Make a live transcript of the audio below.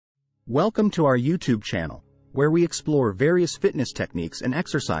Welcome to our YouTube channel, where we explore various fitness techniques and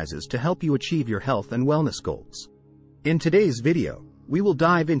exercises to help you achieve your health and wellness goals. In today's video, we will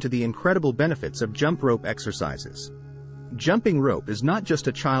dive into the incredible benefits of jump rope exercises. Jumping rope is not just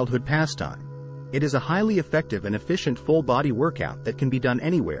a childhood pastime. It is a highly effective and efficient full-body workout that can be done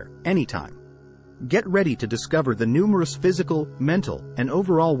anywhere, anytime. Get ready to discover the numerous physical, mental, and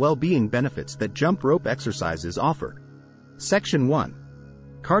overall well-being benefits that jump rope exercises offer. Section 1.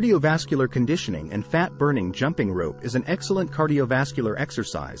 Cardiovascular conditioning and fat-burning. Jumping rope is an excellent cardiovascular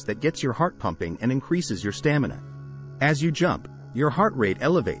exercise that gets your heart pumping and increases your stamina. As you jump, your heart rate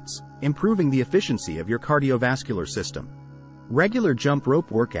elevates, improving the efficiency of your cardiovascular system. Regular jump rope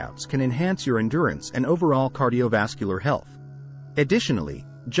workouts can enhance your endurance and overall cardiovascular health. Additionally,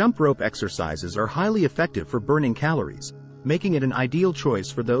 jump rope exercises are highly effective for burning calories, making it an ideal choice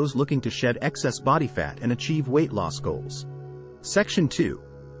for those looking to shed excess body fat and achieve weight loss goals. Section 2.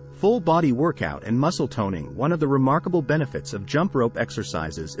 Full body workout and muscle toning. One of the remarkable benefits of jump rope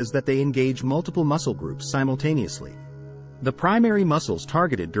exercises is that they engage multiple muscle groups simultaneously. The primary muscles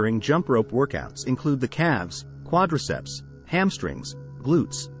targeted during jump rope workouts include the calves, quadriceps, hamstrings,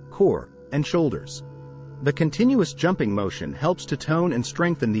 glutes, core, and shoulders. The continuous jumping motion helps to tone and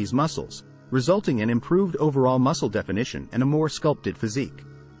strengthen these muscles, resulting in improved overall muscle definition and a more sculpted physique.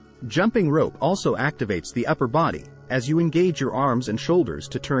 Jumping rope also activates the upper body, as you engage your arms and shoulders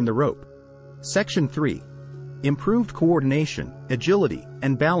to turn the rope. Section 3. Improved coordination, agility,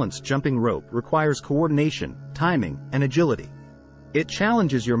 and balance. Jumping rope requires coordination, timing, and agility. It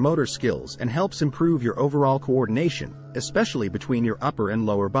challenges your motor skills and helps improve your overall coordination, especially between your upper and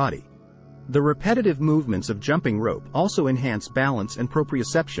lower body. The repetitive movements of jumping rope also enhance balance and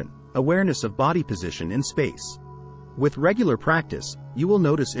proprioception, awareness of body position in space. With regular practice, you will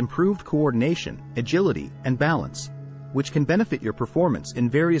notice improved coordination, agility, and balance, which can benefit your performance in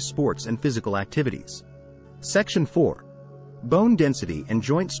various sports and physical activities. Section 4. Bone density and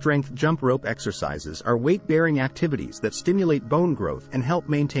joint strength. Jump rope exercises are weight-bearing activities that stimulate bone growth and help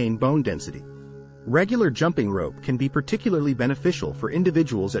maintain bone density. Regular jumping rope can be particularly beneficial for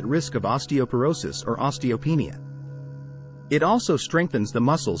individuals at risk of osteoporosis or osteopenia. It also strengthens the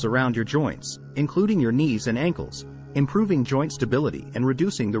muscles around your joints, including your knees and ankles, improving joint stability and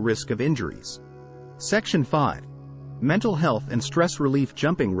reducing the risk of injuries. Section 5. Mental health and stress relief.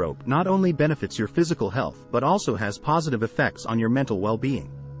 Jumping rope not only benefits your physical health but also has positive effects on your mental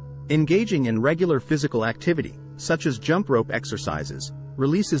well-being. Engaging in regular physical activity, such as jump rope exercises,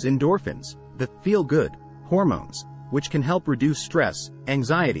 releases endorphins, the feel-good hormones, which can help reduce stress,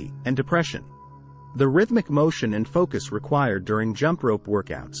 anxiety, and depression. The rhythmic motion and focus required during jump rope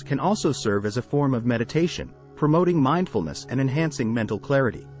workouts can also serve as a form of meditation, promoting mindfulness and enhancing mental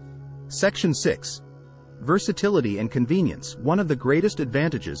clarity. Section 6. Versatility and convenience. One of the greatest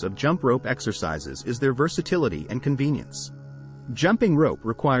advantages of jump rope exercises is their versatility and convenience. Jumping rope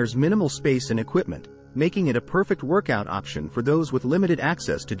requires minimal space and equipment, making it a perfect workout option for those with limited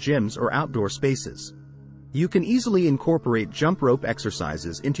access to gyms or outdoor spaces. You can easily incorporate jump rope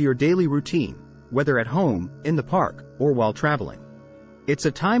exercises into your daily routine, whether at home, in the park, or while traveling. It's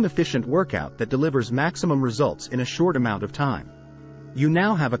a time-efficient workout that delivers maximum results in a short amount of time. You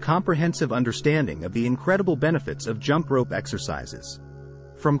now have a comprehensive understanding of the incredible benefits of jump rope exercises.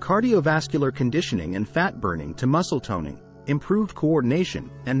 From cardiovascular conditioning and fat burning to muscle toning, improved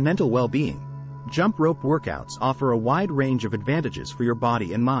coordination, and mental well-being, jump rope workouts offer a wide range of advantages for your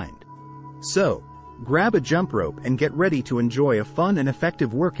body and mind. So, grab a jump rope and get ready to enjoy a fun and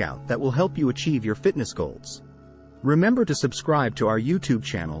effective workout that will help you achieve your fitness goals. Remember to subscribe to our YouTube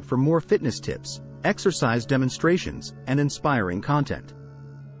channel for more fitness tips, exercise demonstrations, and inspiring content.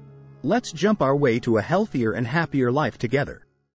 Let's jump our way to a healthier and happier life together.